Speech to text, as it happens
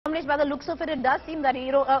Kamlesh, by the looks of it, it does seem that,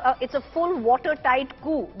 it's a full watertight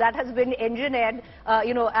coup that has been engineered,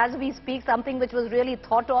 as we speak, something which was really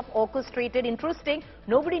thought of, orchestrated. Interesting.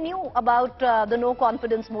 Nobody knew about the no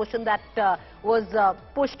confidence motion that was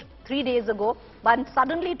pushed 3 days ago. But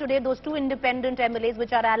suddenly today, those two independent MLAs,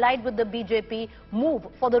 which are allied with the BJP, move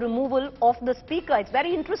for the removal of the speaker. It's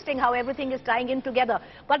very interesting how everything is tying in together.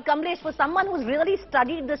 But Kamlesh, for someone who's really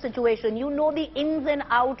studied the situation, you know the ins and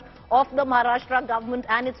outs of the Maharashtra government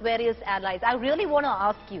and its various allies. I really want to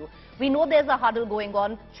ask you, we know there's a huddle going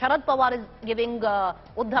on. Sharad Pawar is giving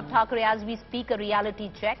Uddhav Thackeray, as we speak, a reality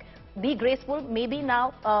check. Be graceful, maybe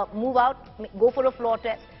now move out, go for a floor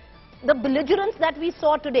test. The belligerence that we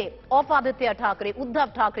saw today of Aditya Thackeray,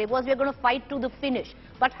 Uddhav Thackeray, was we're going to fight to the finish.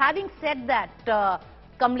 But having said that,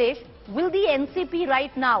 Kamlesh, will the NCP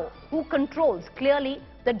right now, who controls clearly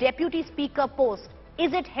the deputy speaker post,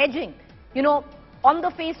 is it hedging? On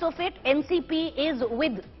the face of it, NCP is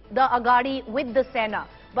with the Agadi, with the Sena.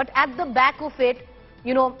 But at the back of it, the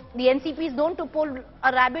NCP is known to pull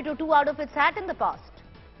a rabbit or two out of its hat in the past.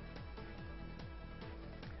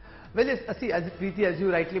 Well, yes, see, as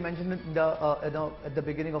you rightly mentioned in the, at the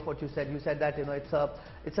beginning of what you said that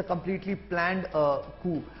it's a completely planned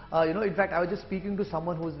coup. In fact, I was just speaking to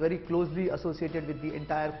someone who is very closely associated with the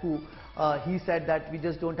entire coup. He said that we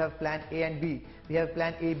just don't have plan A and B. We have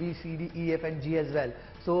plan A, B, C, D, E, F, and G as well.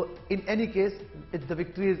 So, in any case, if the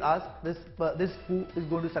victory is ours, this coup is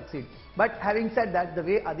going to succeed. But having said that, the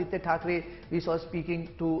way Aditya Thackeray we saw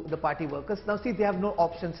speaking to the party workers, now see, they have no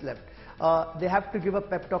options left. They have to give a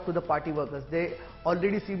pep talk to the party workers. They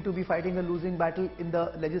already seem to be fighting a losing battle in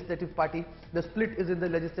the legislative party. The split is in the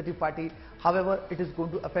legislative party. However, it is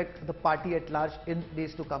going to affect the party at large in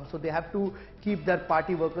days to come. So they have to keep their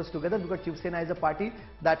party workers together, because Shiv Sena is a party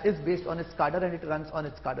that is based on its cadre and it runs on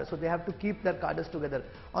its cadre. So they have to keep their cadres together.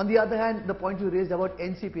 On the other hand, the point you raised about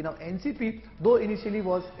NCP. Now NCP, though initially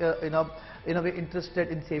was in a way interested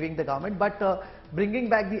in saving the government, but bringing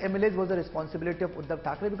back the MLAs was the responsibility of Uddhav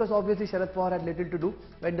Thackeray, because obviously Sharad Pawar had little to do.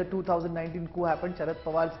 When the 2019 coup happened, Sharad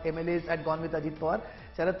Pawar's MLAs had gone with Ajit Pawar.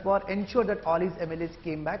 Sharad Pawar ensured that all his MLAs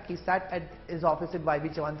came back. He sat at his office in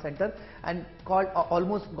YB Chavan Center and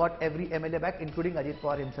almost got every MLA back, including Ajit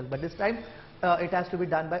Pawar himself. But this time, it has to be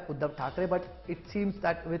done by Uddhav Thackeray. But it seems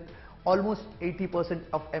that with almost 80%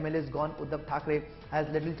 of MLAs gone, Uddhav Thackeray has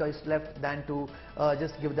little choice left than to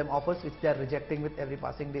just give them offers, which they are rejecting with every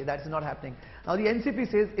passing day. That is not happening. Now the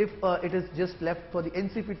NCP says if it is just left for the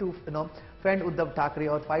NCP to fend Uddhav Thackeray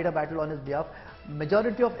or fight a battle on his behalf,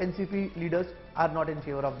 majority of NCP leaders are not in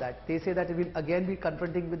favor of that. They say that we will again be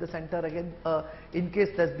confronting with the centre again. In case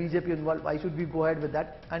there's BJP involved, why should we go ahead with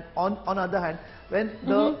that? And on the other hand, when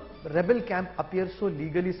the rebel camp appears so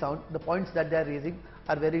legally sound, the points that they are raising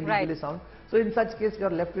are very legally sound. So in such case, you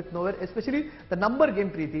are left with nowhere, especially the number game,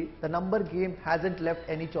 Preeti. The number game hasn't left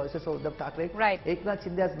any choices for Uddhav Thackeray. Right. Eknath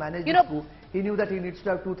Shinde has managed this coup. He knew that he needs to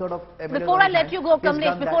have 2/3 of MLAs. Before I let you go,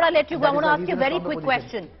 Kamlesh, before I let you go, I want to ask you a very quick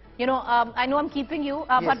question. I know I'm keeping you,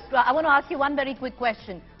 yes. but I want to ask you one very quick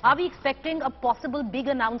question. Are we expecting a possible big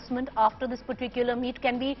announcement after this particular meet?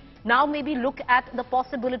 Can we now maybe look at the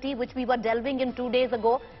possibility which we were delving in 2 days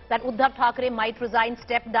ago, that Uddhav Thackeray might resign,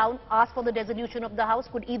 step down, ask for the dissolution of the House?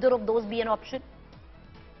 Could either of those be an option?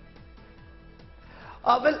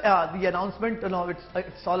 The announcement,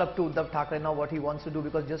 it's all up to Uddhav Thackeray now what he wants to do,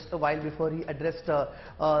 because just a while before he addressed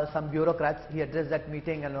some bureaucrats, he addressed that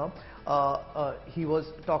meeting and he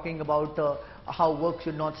was talking about how work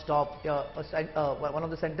should not stop. One of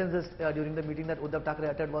the sentences during the meeting that Uddhav Thackeray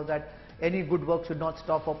uttered was that any good work should not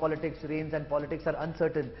stop, for politics reigns and politics are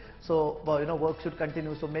uncertain. So, work should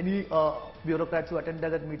continue. So many bureaucrats who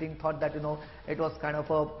attended that meeting thought that, it was kind of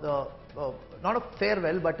not a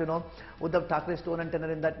farewell, but Uddhav Thackeray's tone and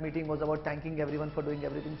tenor in that meeting was about thanking everyone for doing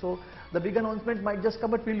everything. So the big announcement might just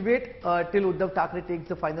come, but we'll wait till Uddhav Thackeray takes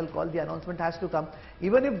the final call. The announcement has to come.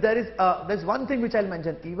 Even if there's one thing which I'll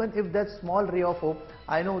mention, even if there's small ray of hope,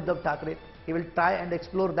 I know Uddhav Thackeray, he will try and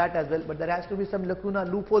explore that as well, but there has to be some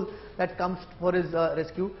loophole that comes for his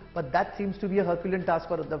rescue. But that seems to be a Herculean task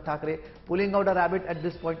for Uddhav Thackeray. Pulling out a rabbit at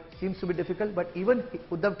this point seems to be difficult, but even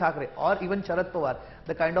Uddhav Thackeray or even Sharad Pawar,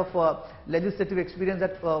 the kind of legislative experience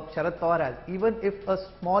that Sharad Pawar has, even if a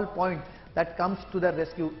small point that comes to their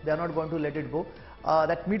rescue, they are not going to let it go.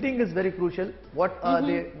 That meeting is very crucial. What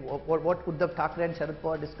Uddhav Thackeray and Sharad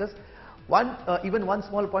Pawar discussed, even one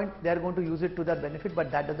small point, they are going to use it to their benefit,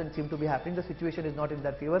 but that doesn't seem to be happening. The situation is not in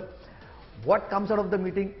their favor. What comes out of the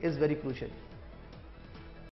meeting is very crucial.